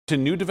To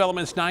new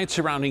developments tonight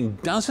surrounding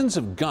dozens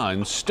of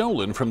guns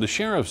stolen from the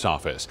sheriff's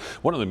office.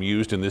 One of them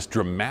used in this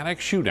dramatic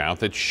shootout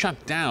that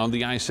shut down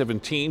the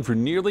I-17 for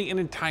nearly an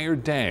entire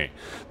day.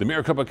 The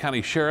Maricopa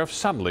County Sheriff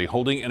suddenly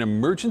holding an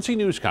emergency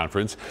news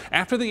conference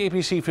after the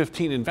ABC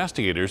 15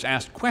 investigators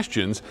asked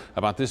questions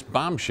about this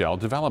bombshell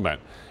development.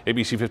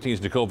 ABC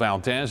 15's Nicole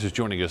Valdes is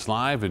joining us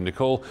live. And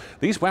Nicole,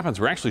 these weapons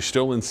were actually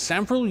stolen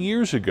several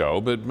years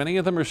ago, but many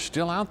of them are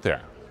still out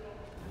there.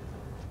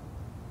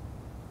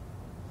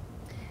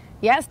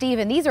 Yeah, Steve,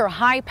 and these are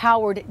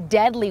high-powered,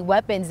 deadly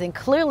weapons, and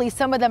clearly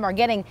some of them are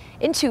getting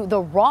into the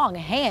wrong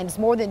hands.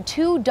 More than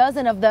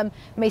 24 of them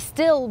may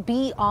still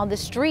be on the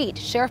street.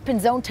 Sheriff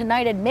Pinzone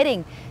tonight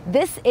admitting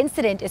this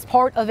incident is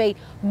part of a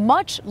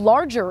much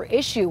larger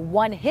issue,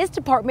 one his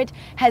department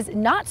has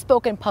not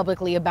spoken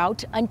publicly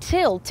about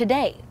until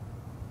today.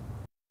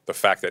 The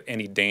fact that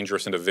any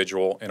dangerous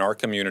individual in our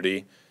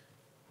community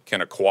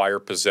can acquire,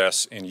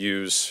 possess, and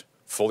use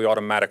fully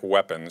automatic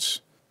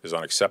weapons is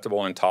unacceptable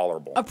and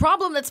intolerable. A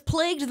problem that's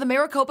plagued the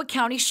Maricopa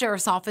County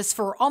Sheriff's Office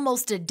for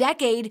almost a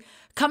decade,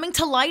 coming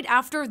to light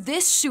after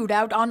this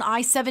shootout on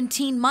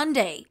I-17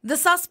 Monday. The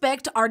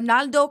suspect,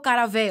 Arnaldo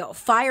Caraveo,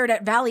 fired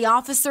at Valley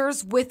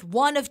officers with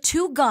one of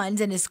 2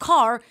 guns in his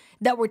car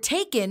that were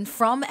taken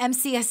from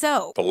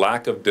MCSO. The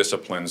lack of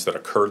disciplines that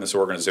occurred in this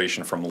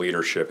organization from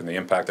leadership and the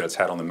impact that it's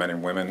had on the men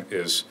and women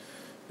is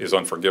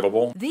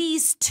unforgivable.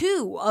 These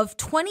 2 of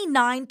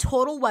 29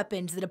 total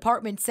weapons the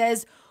department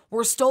says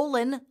were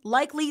stolen,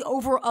 likely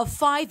over a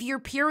 5-year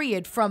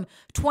period from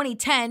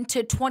 2010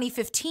 to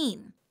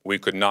 2015. We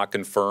could not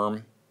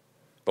confirm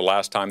the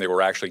last time they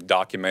were actually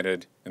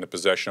documented in the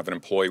possession of an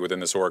employee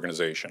within this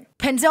organization.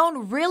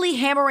 Pinzone really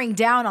hammering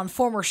down on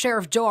former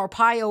Sheriff Joe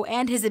Arpaio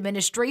and his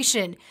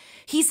administration.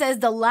 He says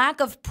the lack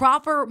of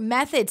proper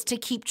methods to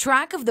keep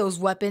track of those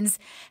weapons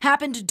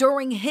happened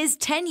during his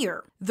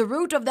tenure. The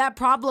root of that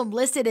problem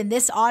listed in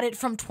this audit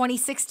from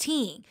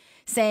 2016.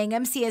 Saying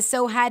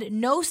MCSO had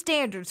no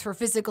standards for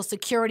physical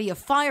security of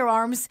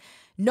firearms,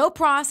 no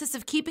process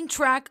of keeping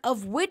track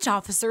of which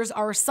officers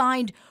are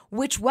assigned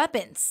which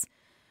weapons.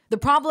 The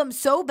problem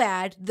so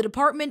bad, the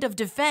Department of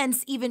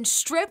Defense even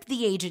stripped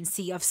the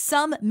agency of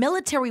some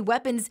military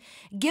weapons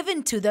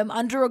given to them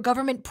under a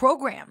government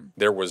program.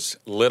 There was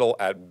little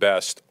at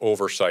best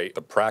oversight.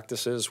 The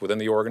practices within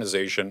the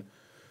organization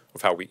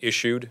of how we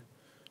issued,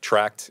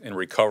 tracked, and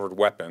recovered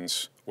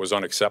weapons was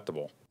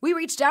unacceptable. We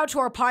reached out to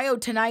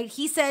Arpaio tonight.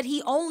 He said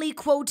he only,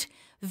 quote,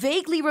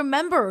 vaguely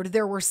remembered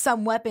there were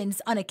some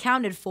weapons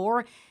unaccounted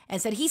for,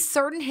 and said he's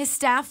certain his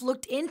staff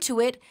looked into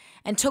it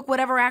and took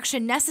whatever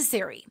action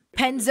necessary.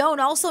 Pinzone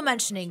also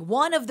mentioning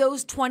one of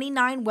those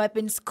 29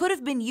 weapons could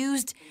have been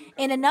used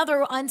in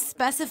another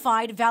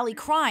unspecified Valley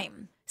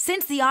crime.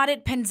 Since the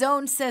audit,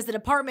 Pinzone says the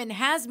department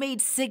has made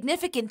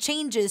significant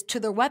changes to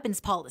their weapons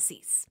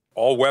policies.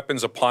 All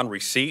weapons upon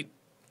receipt,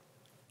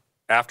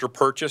 after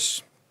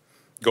purchase,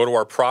 go to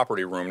our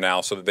property room now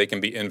so that they can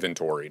be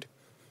inventoried.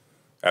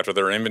 After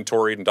they're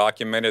inventoried and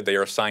documented, they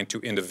are assigned to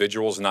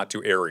individuals, not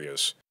to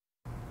areas.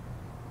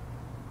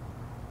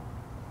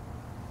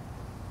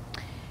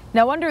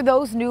 Now, under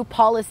those new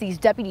policies,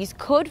 deputies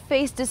could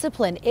face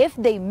discipline if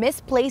they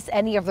misplace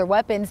any of their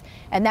weapons,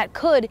 and that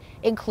could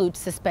include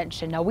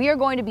suspension. Now, we are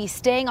going to be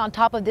staying on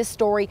top of this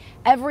story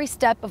every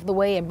step of the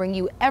way and bring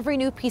you every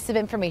new piece of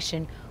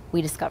information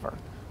we discover.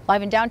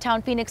 Live in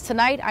downtown Phoenix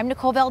tonight, I'm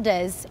Nicole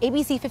Valdes,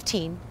 ABC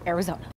 15, Arizona.